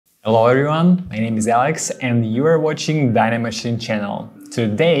Hello everyone, my name is Alex and you are watching DINOMACHINE channel.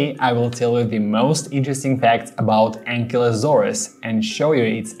 Today I will tell you the most interesting facts about Ankylosaurus and show you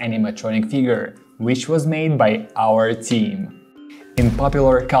its animatronic figure, which was made by our team. In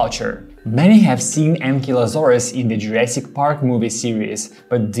popular culture, many have seen Ankylosaurus in the Jurassic Park movie series,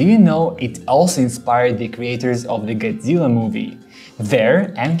 but do you know it also inspired the creators of the Godzilla movie?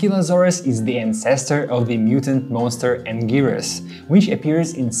 There, Ankylosaurus is the ancestor of the mutant monster Anguirus, which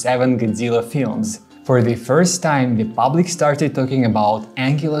appears in 7 Godzilla films. For the first time, the public started talking about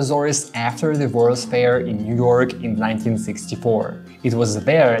Ankylosaurus after the World's Fair in New York in 1964. It was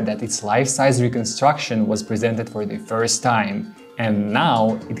there that its life-size reconstruction was presented for the first time, and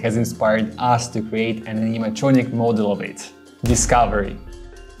now it has inspired us to create an animatronic model of it. Discovery.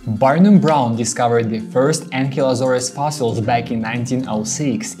 Barnum Brown discovered the first Ankylosaurus fossils back in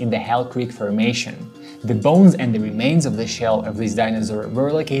 1906 in the Hell Creek Formation. The bones and the remains of the shell of this dinosaur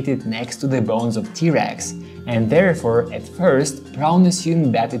were located next to the bones of T-Rex, and therefore, at first, Brown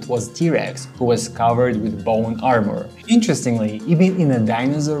assumed that it was T-Rex who was covered with bone armor. Interestingly, even in a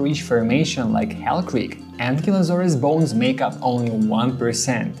dinosaur-rich formation like Hell Creek, Ankylosaurus bones make up only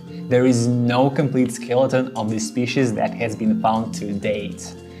 1%. There is no complete skeleton of the species that has been found to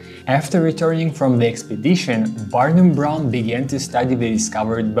date. After returning from the expedition, Barnum Brown began to study the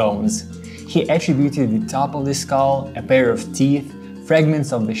discovered bones. He attributed the top of the skull, a pair of teeth,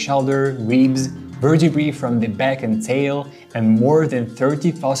 fragments of the shoulder, ribs, vertebrae from the back and tail, and more than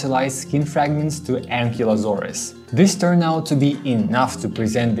 30 fossilized skin fragments to Ankylosaurus. This turned out to be enough to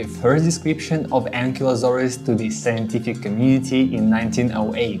present the first description of Ankylosaurus to the scientific community in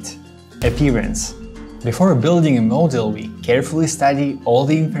 1908. Appearance. Before building a model, we carefully study all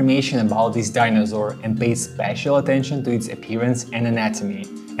the information about this dinosaur and paid special attention to its appearance and anatomy.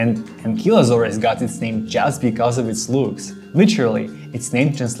 And Ankylosaurus got its name just because of its looks. Literally, its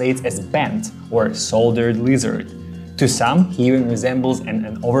name translates as bent or soldered lizard. To some, he even resembles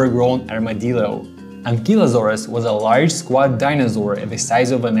an overgrown armadillo. Ankylosaurus was a large squat dinosaur at the size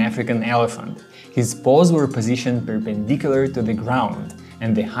of an African elephant. His paws were positioned perpendicular to the ground,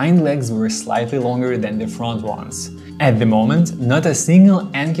 and the hind legs were slightly longer than the front ones. At the moment, not a single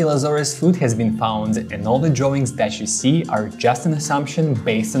Ankylosaurus foot has been found, and all the drawings that you see are just an assumption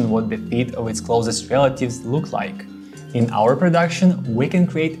based on what the feet of its closest relatives look like. In our production, we can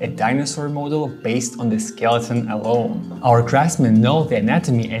create a dinosaur model based on the skeleton alone. Our craftsmen know the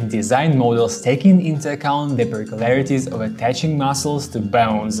anatomy and design models taking into account the peculiarities of attaching muscles to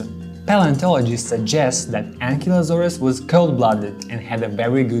bones. Paleontologists suggest that Ankylosaurus was cold-blooded and had a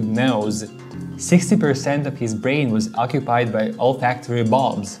very good nose. 60% of his brain was occupied by olfactory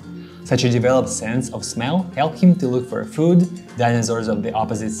bulbs. Such a developed sense of smell helped him to look for food, dinosaurs of the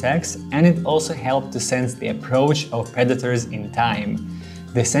opposite sex, and it also helped to sense the approach of predators in time.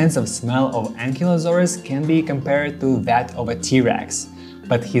 The sense of smell of Ankylosaurus can be compared to that of a T-Rex,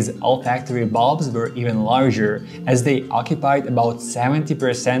 but his olfactory bulbs were even larger, as they occupied about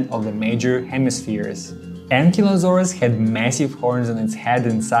 70% of the major hemispheres. Ankylosaurus had massive horns on its head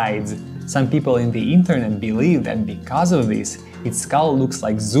and sides. Some people in the internet believe that because of this, its skull looks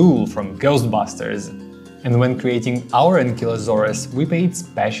like Zool from Ghostbusters. And when creating our Ankylosaurus, we paid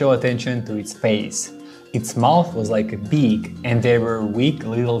special attention to its face. Its mouth was like a beak, and there were weak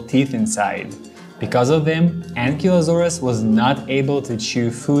little teeth inside. Because of them, Ankylosaurus was not able to chew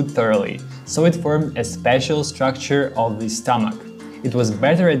food thoroughly, so it formed a special structure of the stomach. It was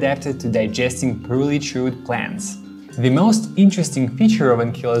better adapted to digesting poorly chewed plants. The most interesting feature of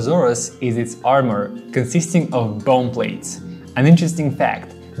Ankylosaurus is its armor, consisting of bone plates. An interesting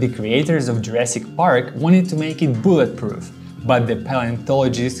fact, the creators of Jurassic Park wanted to make it bulletproof, but the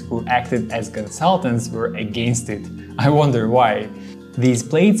paleontologists who acted as consultants were against it. I wonder why. These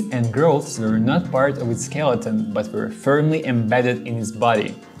plates and growths were not part of its skeleton, but were firmly embedded in its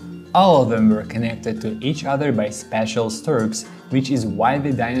body. All of them were connected to each other by special stirrups, which is why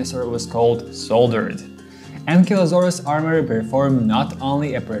the dinosaur was called soldered. Ankylosaurus armor performed not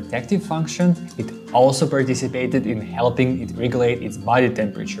only a protective function, it also participated in helping it regulate its body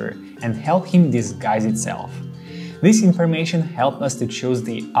temperature and help him disguise itself. This information helped us to choose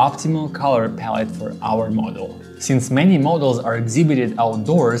the optimal color palette for our model. Since many models are exhibited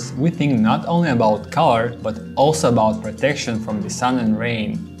outdoors, we think not only about color, but also about protection from the sun and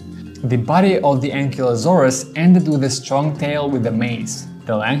rain. The body of the Ankylosaurus ended with a strong tail with a mace,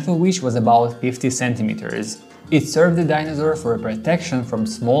 the length of which was about 50 centimeters. It served the dinosaur for protection from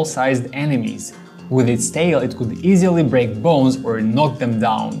small-sized enemies. With its tail, it could easily break bones or knock them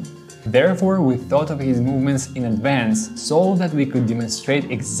down. Therefore, we thought of his movements in advance so that we could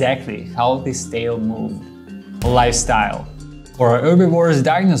demonstrate exactly how this tail moved. Lifestyle. For a herbivorous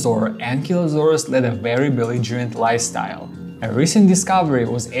dinosaur, Ankylosaurus led a very belligerent lifestyle. A recent discovery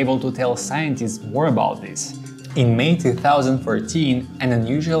was able to tell scientists more about this. In May 2014, an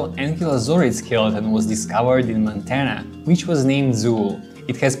unusual ankylosaurid skeleton was discovered in Montana, which was named Zool.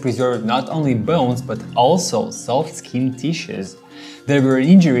 It has preserved not only bones but also soft skin tissues. There were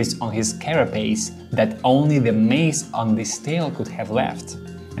injuries on his carapace that only the mace on this tail could have left.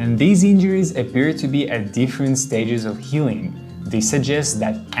 And these injuries appear to be at different stages of healing. This suggests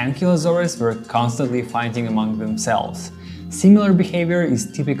that Ankylosaurus were constantly fighting among themselves. Similar behavior is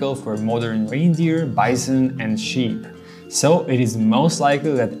typical for modern reindeer, bison, and sheep. So it is most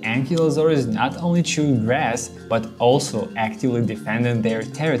likely that Ankylosaurus not only chewed grass, but also actively defended their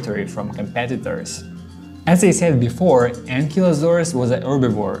territory from competitors. As I said before, Ankylosaurus was a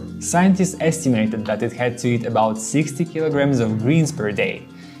herbivore. Scientists estimated that it had to eat about 60 kilograms of greens per day.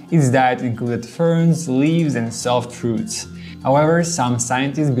 Its diet included ferns, leaves, and soft fruits. However, some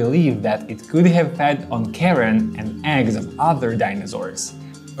scientists believe that it could have fed on carrion and eggs of other dinosaurs.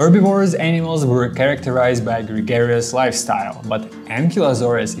 Herbivorous animals were characterized by a gregarious lifestyle, but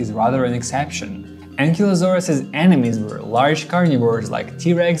Ankylosaurus is rather an exception. Ankylosaurus's enemies were large carnivores like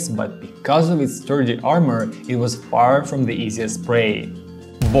T-Rex, but because of its sturdy armor, it was far from the easiest prey.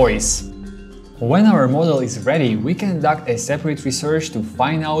 Voice. When our model is ready, we conduct a separate research to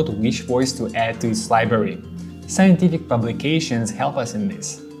find out which voice to add to its library. Scientific publications help us in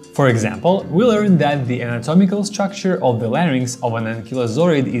this. For example, we learned that the anatomical structure of the larynx of an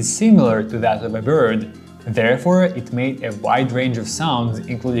ankylosaurid is similar to that of a bird. Therefore, it made a wide range of sounds,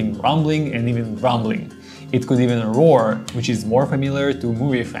 including rumbling and even grumbling. It could even roar, which is more familiar to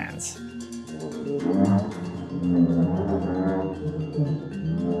movie fans.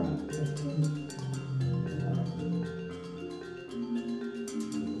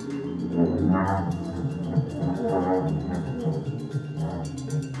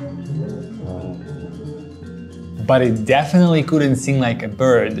 But it definitely couldn't sing like a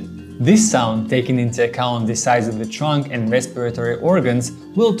bird. This sound, taking into account the size of the trunk and respiratory organs,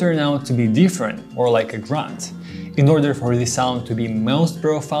 will turn out to be different, more like a grunt. In order for this sound to be most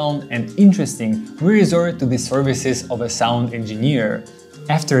profound and interesting, we resort to the services of a sound engineer.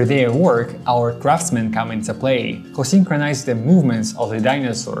 After their work, our craftsmen come into play, who synchronize the movements of the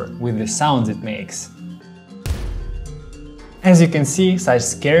dinosaur with the sounds it makes. As you can see, such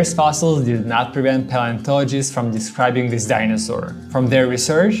scarce fossils did not prevent paleontologists from describing this dinosaur. From their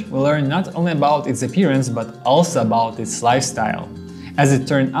research, we learned not only about its appearance but also about its lifestyle. As it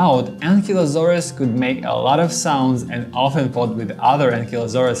turned out, Ankylosaurus could make a lot of sounds and often fought with other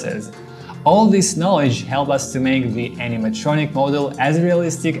Ankylosauruses. All this knowledge helped us to make the animatronic model as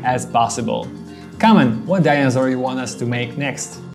realistic as possible. Comment what dinosaur you want us to make next.